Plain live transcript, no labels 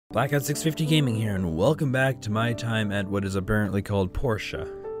Blackout 650 Gaming here, and welcome back to my time at what is apparently called Portia.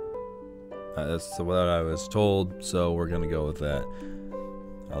 That's what I was told, so we're gonna go with that.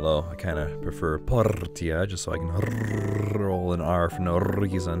 Although, I kinda prefer Portia, just so I can roll an R for no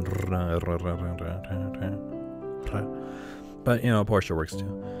reason. But, you know, Portia works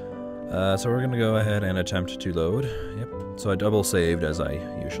too. So we're gonna go ahead and attempt to load. Yep, so I double saved as I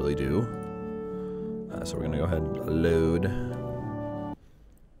usually do. So we're gonna go ahead and load.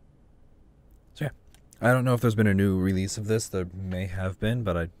 So yeah, I don't know if there's been a new release of this. There may have been,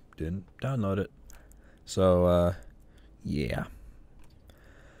 but I didn't download it. So, yeah.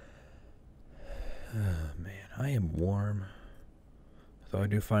 Man, I am warm. Though I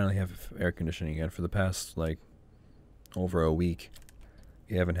do finally have air conditioning again. For the past, like, over a week,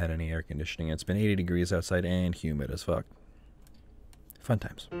 we haven't had any air conditioning. It's been 80 degrees outside and humid as fuck. Fun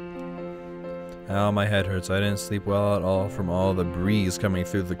times. Ow, my head hurts. I didn't sleep well at all from all the breeze coming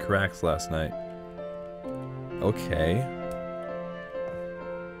through the cracks last night. Okay.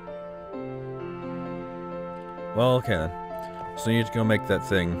 Well, okay then. So we need to go make that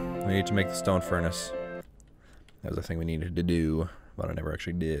thing. We need to make the stone furnace. That was the thing we needed to do, but I never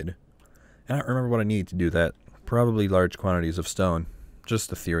actually did. And I don't remember what I need to do that. Probably large quantities of stone.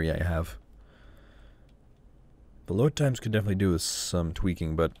 Just a theory I have. The load times could definitely do with some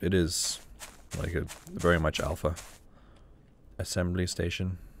tweaking, but it is like a very much alpha. Assembly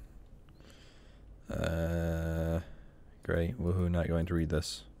station. Great. Woohoo, not going to read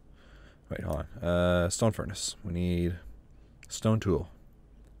this. Wait, hold on. Stone furnace. We need stone tool.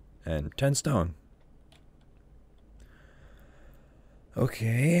 And 10 stone.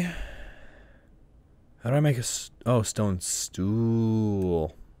 Okay. How do I make a stone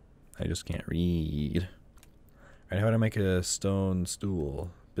stool? I just can't read. Alright, how do I make a stone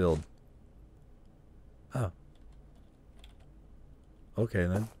stool? Build. Oh. Okay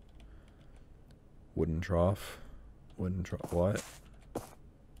then. Wooden trough. Wooden trough. What?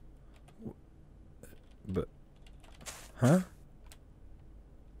 But. Huh?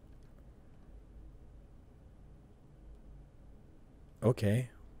 Okay.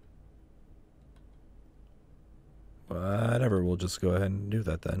 Whatever, we'll just go ahead and do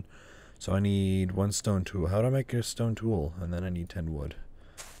that then. So I need 1 stone tool. How do I make a stone tool? And then I need 10 wood.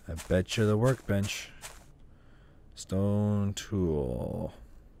 I bet you the workbench. Stone tool.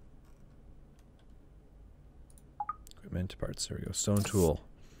 Equipment parts. There we go. Stone tool.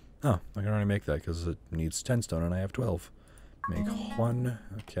 Oh, I can already make that because it needs 10 stone and I have 12. Make 1.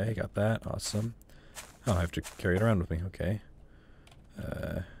 Okay, got that. Awesome. Oh, I have to carry it around with me. Okay.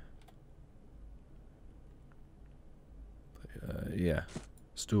 Yeah.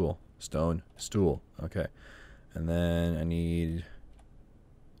 Stool. Stone. Stool. Okay. And then I need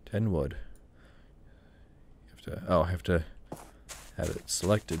 10 wood. I have to have it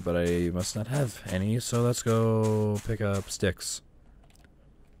selected, but I must not have any, so let's go pick up sticks.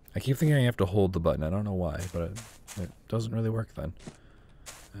 I keep thinking I have to hold the button. I don't know why, but it doesn't really work then.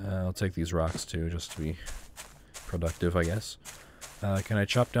 I'll take these rocks too, just to be productive, I guess. Can I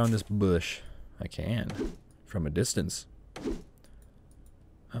chop down this bush? I can. From a distance.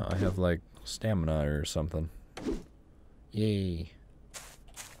 Oh, I have, like, stamina or something. Yay.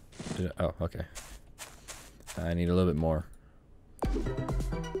 Oh, okay. I need a little bit more.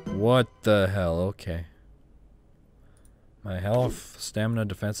 What the hell? Okay. My health, stamina,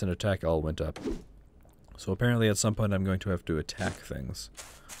 defense, and attack all went up. So apparently at some point I'm going to have to attack things.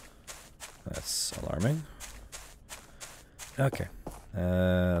 That's alarming. Okay.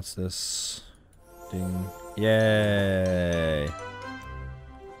 That's this. Ding. Yay!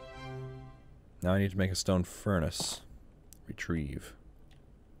 Now I need to make a stone furnace. Retrieve.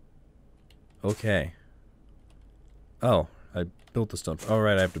 Okay. Oh, I built the stone. Oh,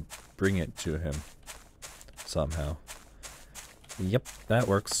 right, I have to bring it to him. Somehow. Yep, that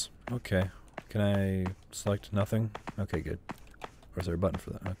works. Okay. Can I select nothing? Okay, good. Or is there a button for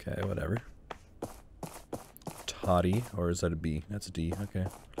that? Okay, whatever. Toddy, or is that a B? That's a D, okay.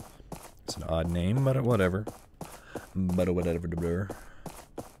 It's an odd name, but whatever. But whatever.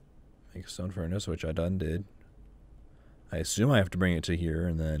 Make a stone furnace, which I done did. I assume I have to bring it to here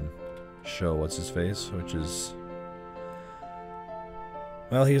and then show what's his face, which is...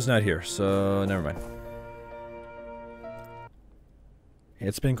 Well, he's not here, so never mind.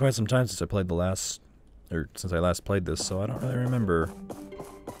 It's been quite some time since I played since I last played this, so I don't really remember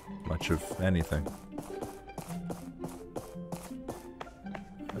much of anything.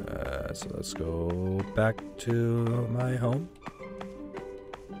 So let's go back to my home.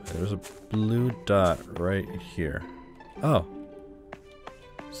 There's a blue dot right here. Oh.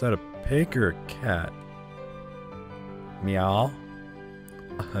 Is that a pig or a cat? Meow.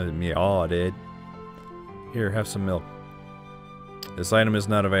 Yeah, dude. Here, have some milk. This item is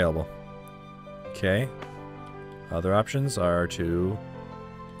not available. Okay. Other options are to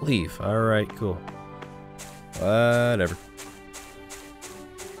leave. Alright, cool. Whatever.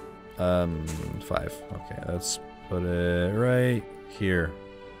 5. Okay, let's put it right here.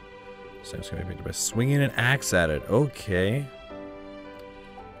 So it's gonna be by swinging an axe at it. Okay.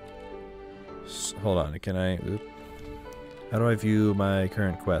 Hold on, can I... Oop. How do I view my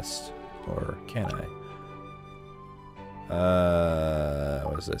current quest? Or can I?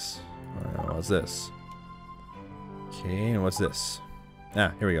 What is this? What's this? Okay, and what's this?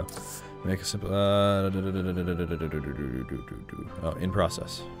 Ah, here we go. Make a simple... oh, in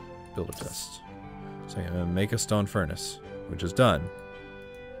process. Build a test. So I'm gonna make a stone furnace, which is done.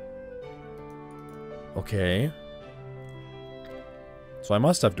 Okay. So I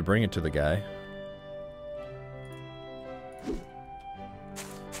must have to bring it to the guy.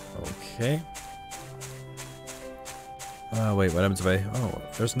 Okay. Wait, what happens if I... Oh,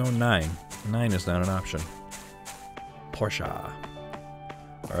 there's no 9. 9 is not an option. Portia.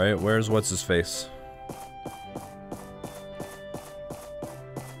 Alright, where's what's-his-face?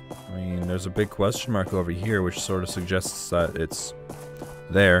 I mean, there's a big question mark over here, which sort of suggests that it's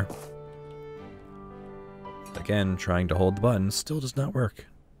there. Again, trying to hold the button still does not work.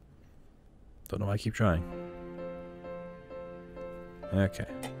 Don't know why I keep trying. Okay.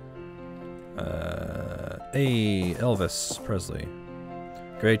 Hey, Elvis Presley.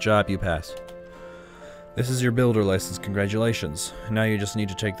 Great job, you passed. This is your builder license, congratulations. Now you just need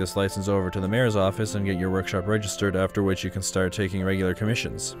to take this license over to the mayor's office and get your workshop registered, after which you can start taking regular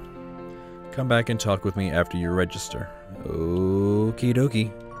commissions. Come back and talk with me after you register. Okie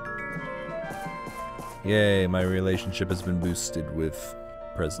dokie. Yay, my relationship has been boosted with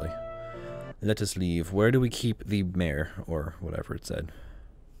Presley. Let us leave. Where do we keep the mayor? Or whatever it said.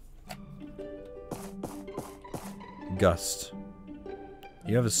 Gust.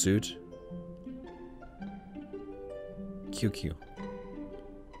 You have a suit? QQ.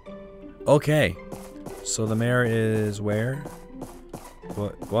 Okay. So the mayor is where?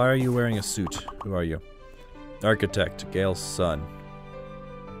 What? Why are you wearing a suit? Who are you? Architect, Gail's son.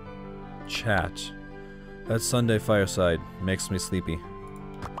 Chat. That Sunday fireside makes me sleepy.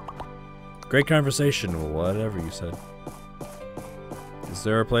 Great conversation, whatever you said. Is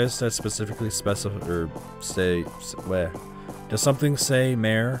there a place that specifically specify or say where? Does something say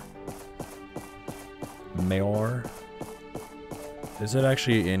mayor? Mayor? Is it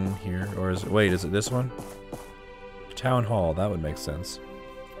actually in here, or is it? Wait, is it this one? Town Hall. That would make sense.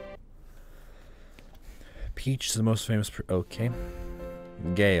 Peach is the most famous. Okay.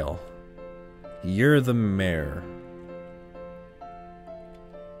 Gail. You're the mayor.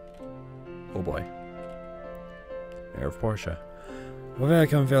 Oh boy. Mayor of Portia.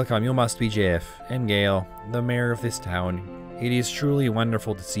 Welcome, welcome. You must be Jeff. And Gail, the mayor of this town. It is truly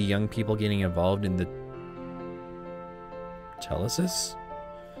wonderful to see young people getting involved in the... Telesis?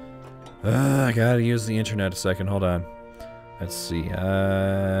 I gotta use the internet a second. Hold on. Let's see.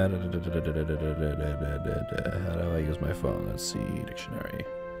 How do I use my phone? Let's see. Dictionary.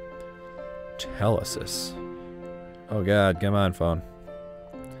 Telesis. Oh god, come on, phone.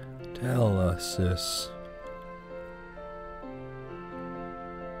 Telesis.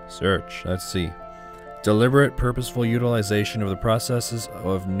 Search. Let's see. Deliberate, purposeful utilization of the processes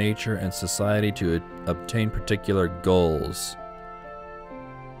of nature and society to obtain particular goals.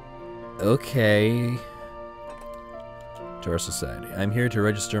 Okay. To our society. I'm here to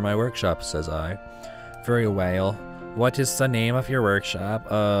register my workshop, says I. Very well. What is the name of your workshop?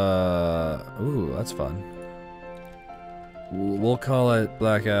 Ooh, that's fun. We'll call it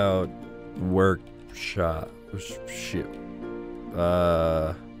Blackout Workshop. Shit.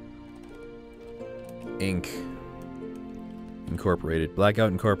 Inc. Incorporated.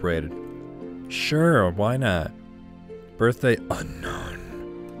 Blackout Incorporated. Sure, why not? Birthday unknown.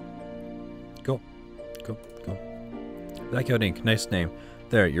 Go. Go. Go. Blackout Inc. Nice name.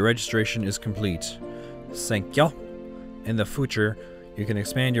 There, your registration is complete. Thank you. In the future, you can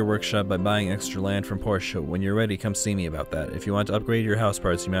expand your workshop by buying extra land from Portia. When you're ready, come see me about that. If you want to upgrade your house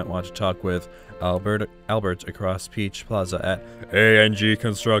parts, you might want to talk with Albert across Peach Plaza at ANG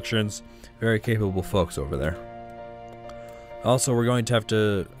Constructions. Very capable folks over there. Also, we're going to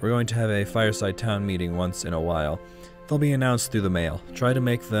have a fireside town meeting once in a while. They'll be announced through the mail. Try to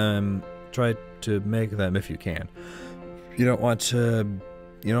make them if you can. You don't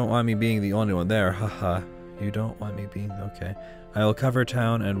want me being the only one there, haha. You don't want me being okay. I will cover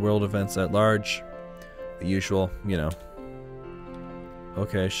town and world events at large. The usual, you know.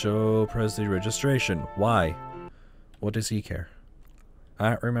 Okay, show Presley registration. Why? What does he care? I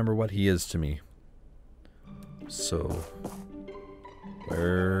don't remember what he is to me. So,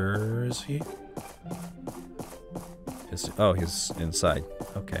 where is he? Oh, he's inside.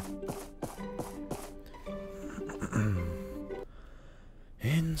 Okay.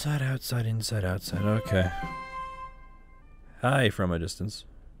 Inside, outside, inside, outside. Okay. Hi from a distance.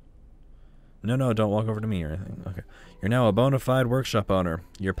 No, don't walk over to me or anything. Okay. You're now a bona fide workshop owner.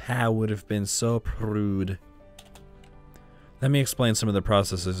 Your pa would have been so prude. Let me explain some of the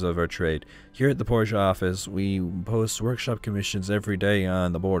processes of our trade. Here at the Portia office, we post workshop commissions every day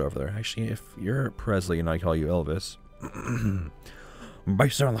on the board over there. Actually, if you're Presley and I call you Elvis.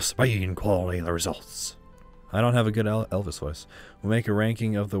 Based on the speed and quality of the results. I don't have a good Elvis voice. We make a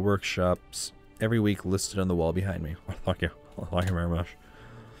ranking of the workshops every week listed on the wall behind me. Oh, thank you. Thank you very much.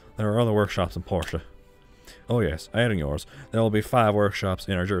 There are other workshops in Portia. Oh yes, adding yours. There will be 5 workshops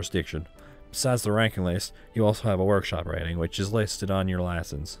in our jurisdiction. Besides the ranking list, you also have a workshop rating, which is listed on your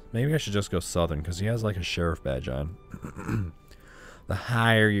license. Maybe I should just go Southern, because he has like a sheriff badge on. The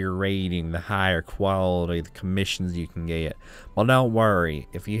higher your rating, the higher quality, the commissions you can get. Well, don't worry.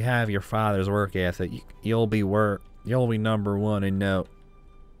 If you have your father's work ethic, you'll be number 1 in no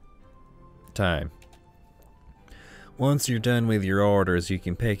time. Once you're done with your orders, you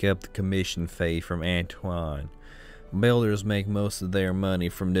can pick up the commission fee from Antoine. Builders make most of their money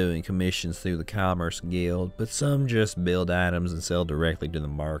from doing commissions through the Commerce Guild, but some just build items and sell directly to the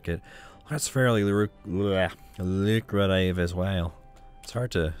market. That's fairly lucrative as well. It's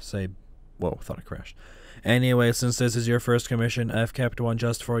hard to say. Whoa, thought I crashed. Anyway, since this is your first commission, I've kept one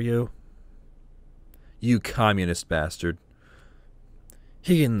just for you. You communist bastard.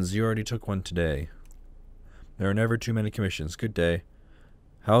 Higgins, you already took one today. There are never too many commissions. Good day.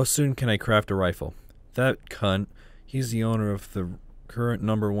 How soon can I craft a rifle? That cunt. He's the owner of the current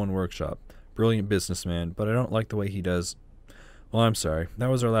 #1 workshop. Brilliant businessman, but I don't like the way he does. Well, I'm sorry. That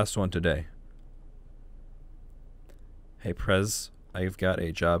was our last one today. Hey, Prez, I've got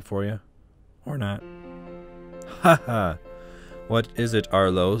a job for you. Or not. Haha. What is it,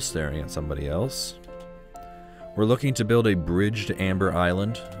 Arlo? Staring at somebody else. We're looking to build a bridge to Amber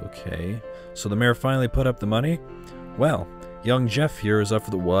Island. Okay. So the mayor finally put up the money? Well, young Jeff here is up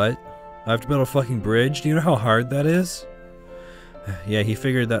for the what? I have to build a fucking bridge? Do you know how hard that is? Yeah, he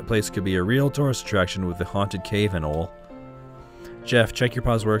figured that place could be a real tourist attraction with the haunted cave and all. Jeff, check your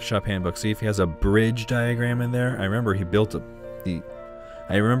pa's workshop handbook. See if he has a bridge diagram in there. I remember he built a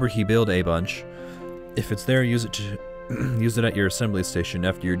bunch. If it's there, use it at your assembly station.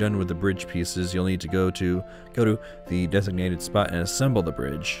 After you're done with the bridge pieces, you'll need to go to the designated spot and assemble the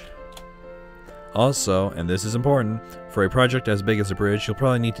bridge. Also, and this is important, for a project as big as a bridge, you'll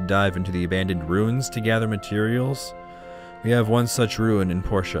probably need to dive into the abandoned ruins to gather materials. We have one such ruin in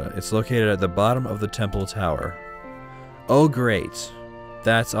Portia. It's located at the bottom of the temple tower. Oh great.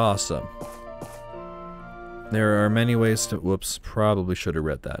 That's awesome. There are many ways to... Whoops, probably should have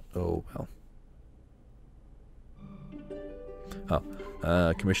read that. Oh well.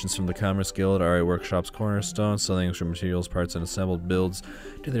 Commissions from the Commerce Guild are a workshop's cornerstone. Selling extra materials, parts, and assembled builds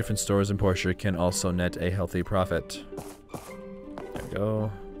to the different stores in Portia can also net a healthy profit. There we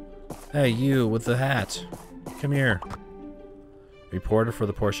go. Hey, you with the hat. Come here. Reporter for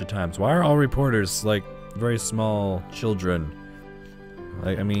the Portia Times. Why are all reporters, like, very small children?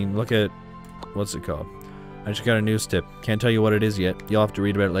 I mean, look at... What's it called? I just got a news tip. Can't tell you what it is yet. You'll have to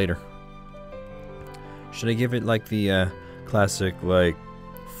read about it later. Should I give it, like, the, classic, like,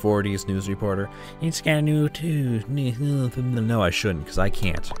 40s news reporter? It's got new too. No, I shouldn't, because I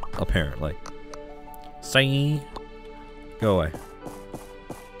can't, apparently. Say. Go away.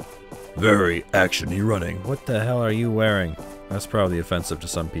 Very actiony running. What the hell are you wearing? That's probably offensive to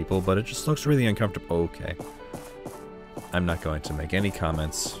some people, but it just looks really uncomfortable. Okay. I'm not going to make any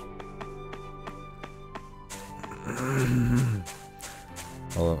comments.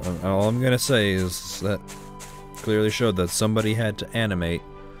 All I'm gonna say is that clearly showed that somebody had to animate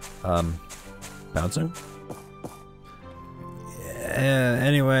bouncing. Yeah,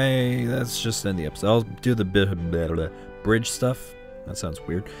 anyway, that's just in the episode. I'll do the bridge stuff. That sounds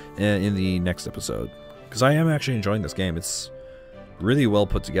weird. In the next episode, because I am actually enjoying this game. It's really well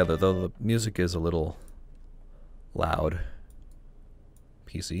put together, though the music is a little loud.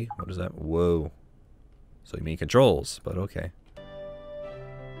 PC, what is that? Whoa. So you mean controls, but okay.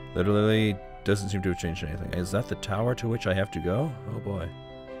 Literally doesn't seem to have changed anything. Is that the tower to which I have to go? Oh boy.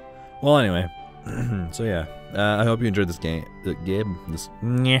 Well, anyway. So yeah. I hope you enjoyed this game. This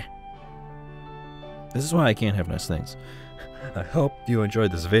is why I can't have nice things. I hope you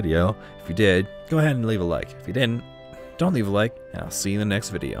enjoyed this video. If you did, go ahead and leave a like. If you didn't, don't leave a like, and I'll see you in the next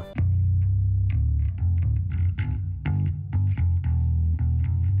video.